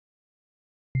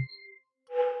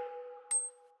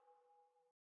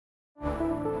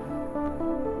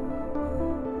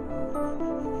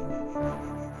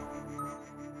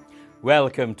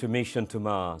Welcome to Mission to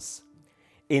Mars.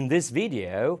 In this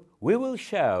video, we will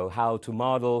show how to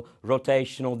model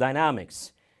rotational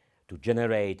dynamics to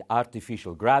generate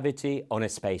artificial gravity on a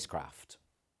spacecraft.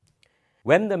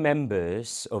 When the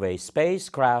members of a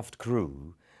spacecraft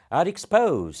crew are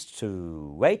exposed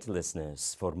to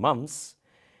weightlessness for months,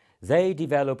 they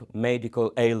develop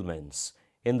medical ailments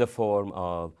in the form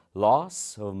of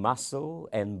loss of muscle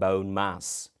and bone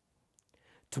mass.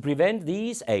 To prevent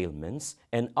these ailments,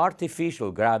 an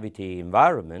artificial gravity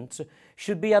environment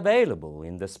should be available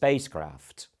in the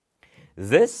spacecraft.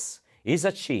 This is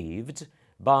achieved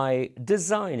by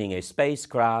designing a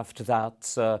spacecraft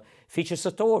that features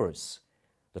a torus.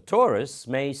 The torus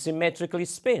may symmetrically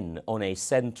spin on a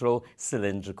central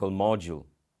cylindrical module.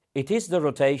 It is the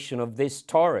rotation of this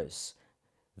torus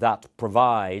that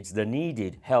provides the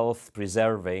needed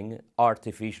health-preserving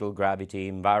artificial gravity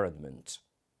environment.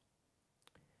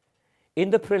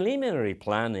 In the preliminary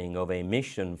planning of a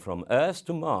mission from Earth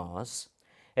to Mars,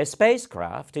 a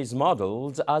spacecraft is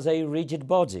modeled as a rigid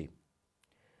body.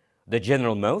 The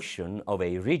general motion of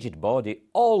a rigid body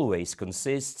always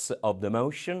consists of the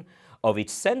motion of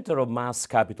its center of mass,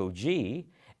 capital G,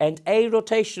 and a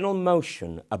rotational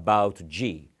motion about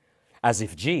G, as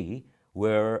if G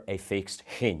were a fixed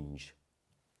hinge.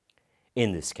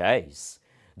 In this case,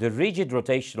 the rigid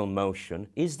rotational motion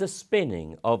is the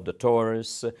spinning of the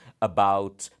torus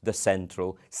about the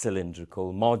central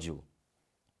cylindrical module.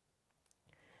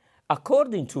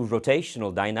 According to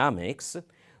rotational dynamics,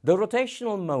 the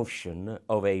rotational motion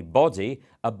of a body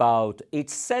about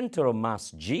its center of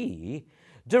mass G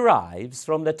derives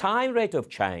from the time rate of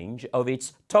change of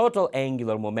its total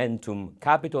angular momentum,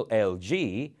 capital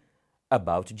LG,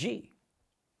 about G.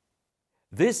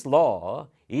 This law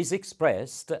is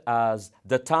expressed as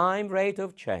the time rate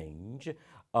of change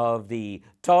of the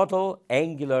total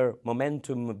angular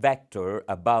momentum vector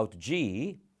about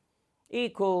G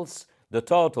equals the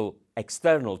total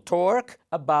external torque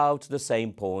about the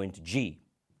same point G.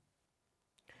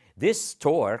 This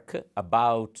torque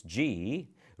about G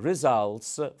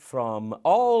results from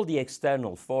all the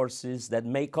external forces that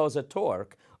may cause a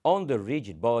torque on the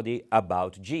rigid body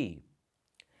about G.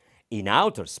 In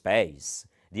outer space,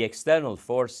 the external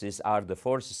forces are the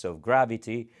forces of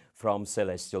gravity from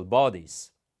celestial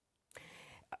bodies.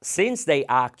 Since they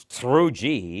act through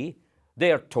G,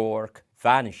 their torque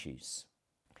vanishes.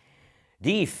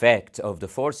 The effect of the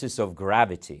forces of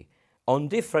gravity on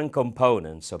different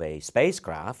components of a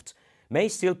spacecraft may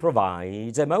still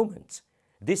provide a moment.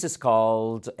 This is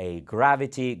called a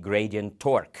gravity gradient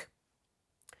torque.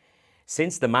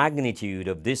 Since the magnitude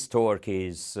of this torque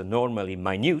is normally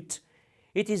minute,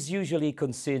 it is usually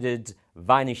considered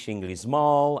vanishingly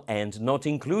small and not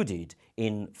included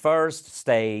in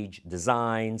first-stage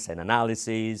designs and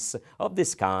analyses of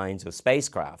this kind of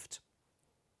spacecraft.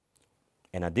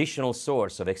 An additional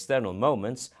source of external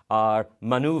moments are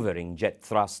maneuvering jet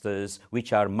thrusters,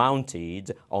 which are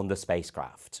mounted on the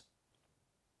spacecraft.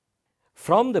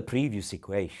 From the previous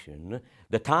equation,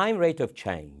 the time rate of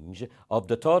change of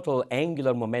the total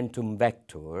angular momentum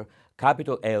vector,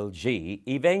 capital LG,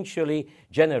 eventually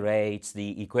generates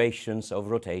the equations of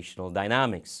rotational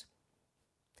dynamics.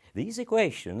 These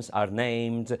equations are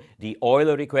named the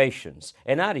Euler equations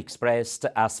and are expressed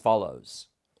as follows.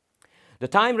 The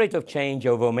time rate of change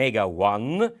of omega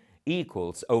 1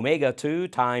 equals omega 2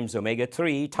 times omega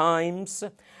 3 times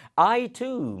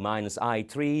I2 minus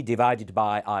I3 divided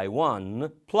by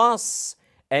I1 plus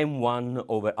M1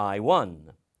 over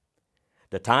I1.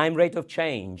 The time rate of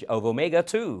change of omega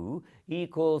 2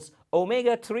 equals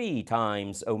omega 3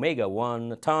 times omega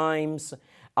 1 times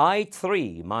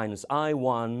I3 minus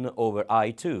I1 over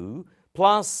I2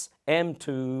 plus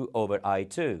M2 over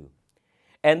I2.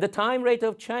 And the time rate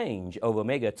of change of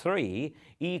omega 3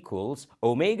 equals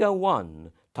omega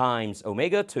 1 times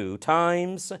omega 2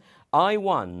 times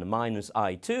I1 minus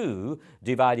I2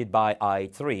 divided by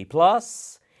I3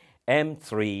 plus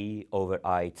M3 over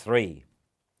I3.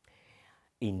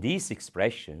 In these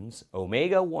expressions,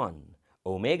 omega 1,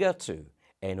 omega 2,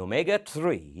 and omega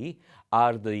 3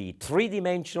 are the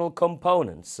three-dimensional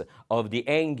components of the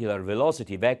angular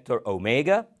velocity vector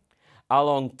omega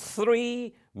along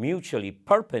three mutually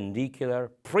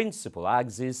perpendicular principal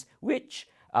axes which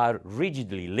are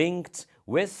rigidly linked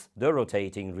with the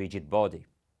rotating rigid body.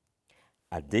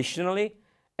 Additionally,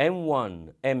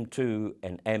 M1, M2,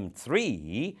 and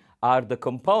M3 are the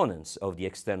components of the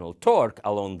external torque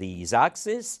along these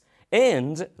axes,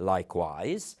 and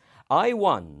likewise,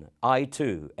 I1,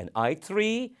 I2, and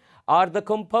I3 are the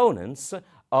components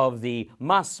of the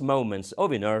mass moments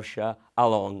of inertia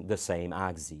along the same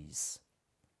axes.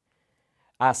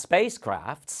 As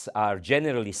spacecrafts are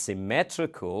generally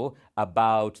symmetrical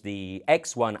about the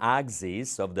x1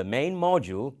 axis of the main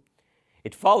module,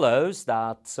 it follows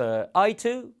that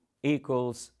I2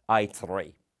 equals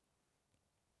I3.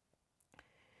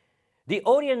 The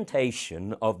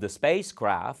orientation of the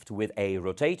spacecraft with a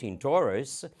rotating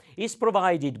torus is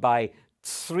provided by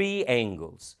three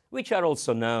angles, which are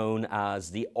also known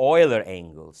as the Euler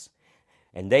angles,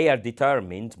 and they are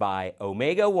determined by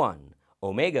omega 1,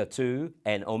 omega 2,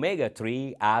 and omega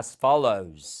 3 as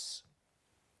follows.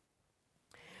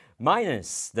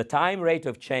 Minus the time rate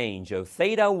of change of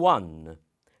theta 1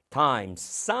 times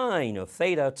sine of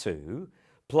theta 2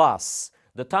 plus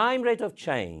the time rate of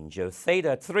change of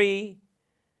theta 3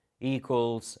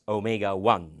 equals omega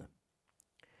 1.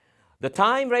 The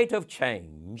time rate of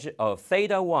change of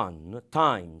theta 1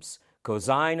 times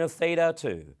cosine of theta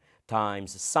 2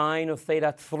 times sine of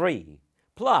theta 3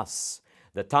 plus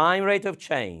the time rate of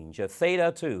change of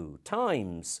theta 2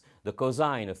 times the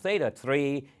cosine of theta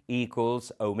 3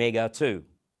 equals omega 2.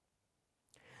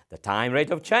 The time rate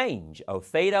of change of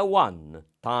theta 1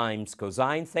 times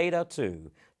cosine theta 2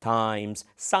 times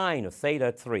sine of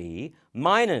theta 3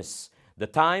 minus the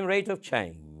time rate of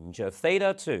change of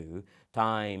theta 2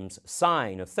 times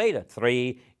sine of theta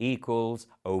 3 equals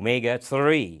omega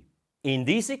 3. In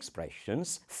these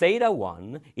expressions, theta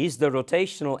 1 is the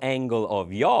rotational angle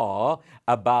of yaw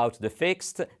about the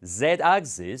fixed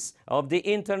z-axis of the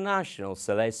International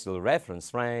Celestial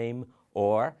Reference Frame,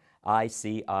 or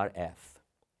ICRF.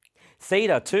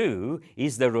 Theta 2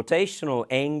 is the rotational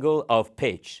angle of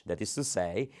pitch, that is to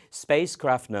say,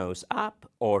 spacecraft nose up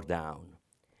or down.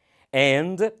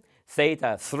 And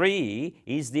theta 3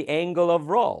 is the angle of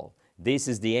roll. This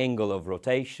is the angle of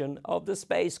rotation of the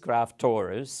spacecraft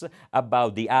torus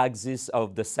about the axis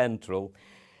of the central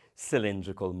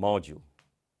cylindrical module.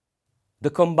 The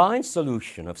combined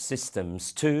solution of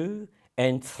systems 2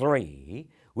 and 3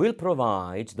 will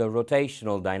provide the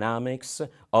rotational dynamics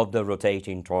of the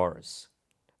rotating torus.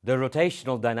 The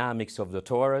rotational dynamics of the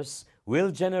torus will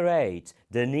generate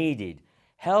the needed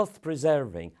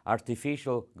health-preserving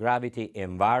artificial gravity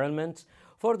environment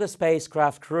for the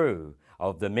spacecraft crew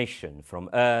of the mission from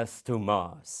Earth to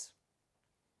Mars.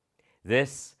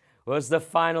 This was the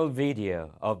final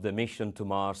video of the Mission to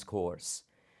Mars course.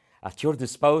 At your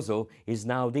disposal is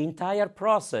now the entire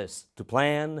process to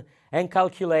plan and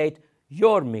calculate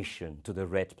your mission to the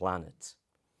Red Planet.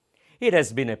 It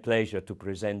has been a pleasure to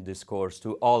present this course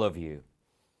to all of you.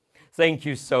 Thank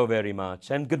you so very much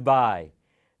and goodbye.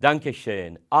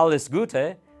 Dankeschön, alles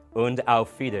Gute und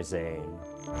auf Wiedersehen.